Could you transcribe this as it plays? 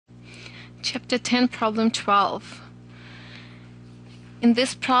Chapter 10, Problem 12. In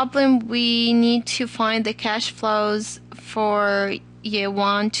this problem, we need to find the cash flows for year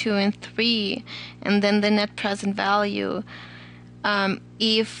 1, 2, and 3, and then the net present value.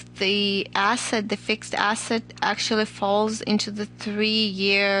 If the fixed asset, actually falls into the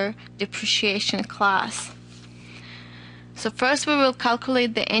 3-year depreciation class. So first we will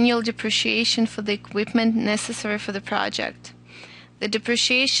calculate the annual depreciation for the equipment necessary for the project. The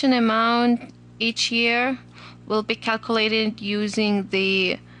depreciation amount each year will be calculated using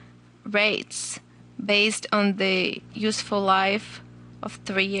the rates based on the useful life of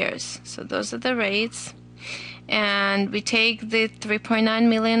 3 years. So those are the rates. And we take the 3.9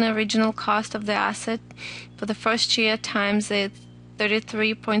 million original cost of the asset for the first year times the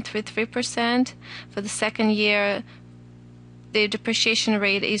 33.33%. For the second year, the depreciation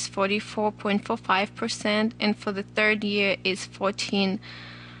rate is 44.45%, and for the third year is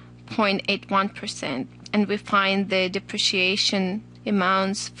 14.81%. And we find the depreciation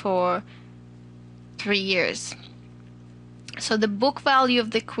amounts for 3 years. So the book value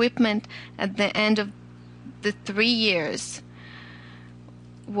of the equipment at the end of the 3 years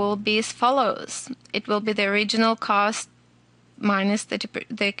will be as follows. It will be the original cost minus the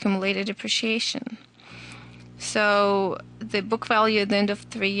accumulated depreciation. So the book value at the end of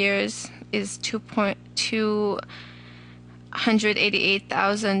 3 years is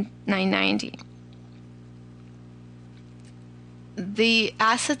 288,990. The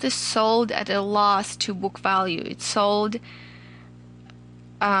asset is sold at a loss to book value. It's sold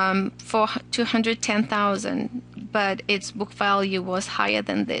for 210,000, but its book value was higher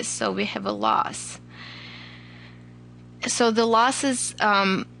than this, so we have a loss. So the loss is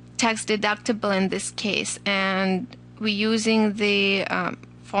tax deductible in this case, and we're using the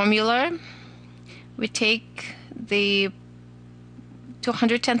formula. We take the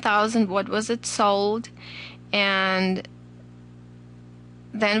 210,000, what was it sold, and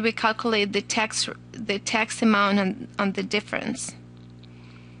then we calculate the tax amount on the difference.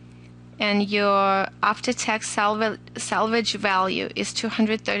 And your after-tax salvage value is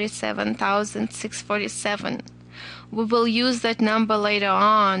 237,647. We will use that number later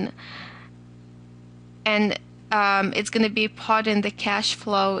on, and it's going to be part in the cash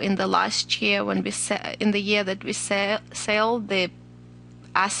flow in the last year when we in the year that we sell the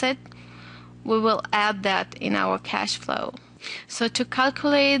asset. We will add that in our cash flow. So to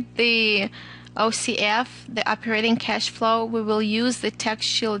calculate the OCF, the operating cash flow, we will use the tax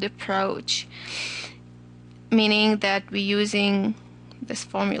shield approach, meaning that we're using this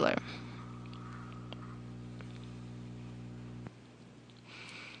formula.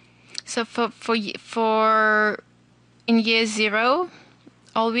 So for in year 0,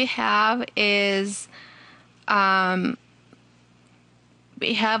 all we have is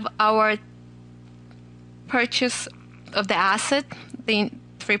we have our purchase of the asset, the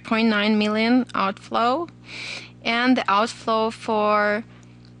 3.9 million outflow, and the outflow for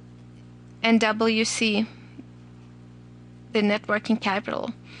NWC, the net working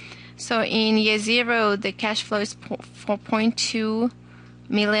capital. So in year 0, the cash flow is 4.2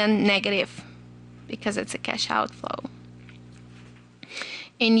 million negative because it's a cash outflow.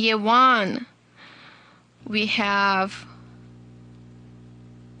 In year 1, we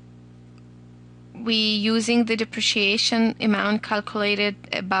using the depreciation amount calculated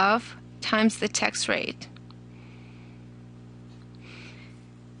above times the tax rate.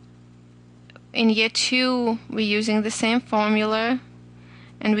 In year 2, we're using the same formula,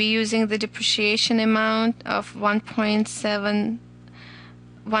 and we're using the depreciation amount of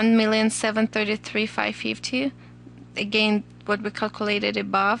 1,733,550. Again, what we calculated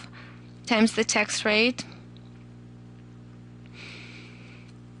above, times the tax rate.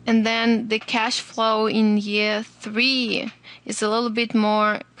 And then the cash flow in year 3 is a little bit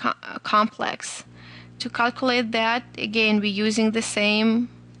more complex. To calculate that, again, we're using the same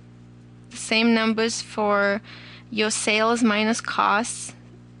numbers for your sales minus costs,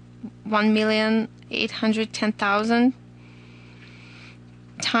 1,810,000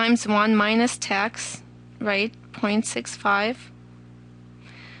 times 1 minus tax, right, 0.65,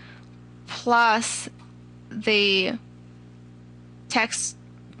 plus the tax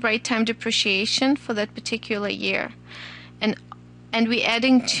right time depreciation for that particular year. And we're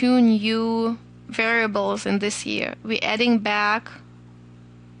adding 2 new variables in this year. We're adding back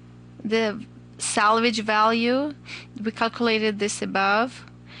the salvage value. We calculated this above,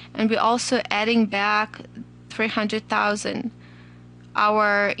 and we're also adding back 300,000,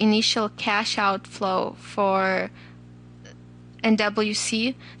 our initial cash outflow for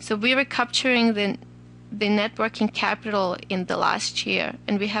NWC. So we were capturing the net working capital in the last year,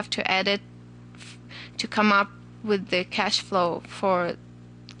 and we have to add it to come up with the cash flow for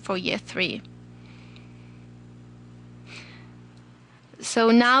year 3.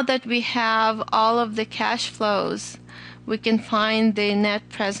 So now that we have all of the cash flows, we can find the net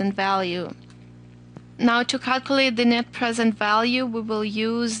present value. Now to calculate the net present value, we will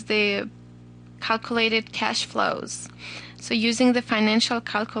use the calculated cash flows. So using the financial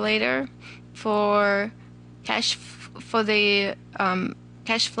calculator for the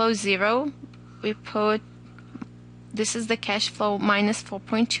cash flow 0, we put, this is the cash flow minus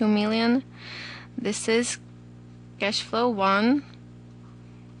 4.2 million. This is cash flow 1,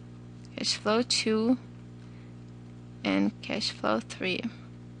 cash flow 2, and cash flow 3.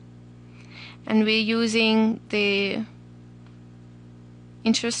 And we're using the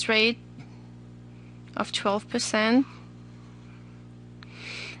interest rate of 12%,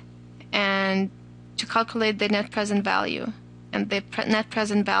 and to calculate the net present value. And the net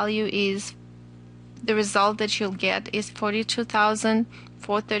present value is, the result that you'll get is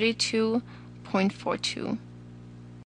 42,432.42.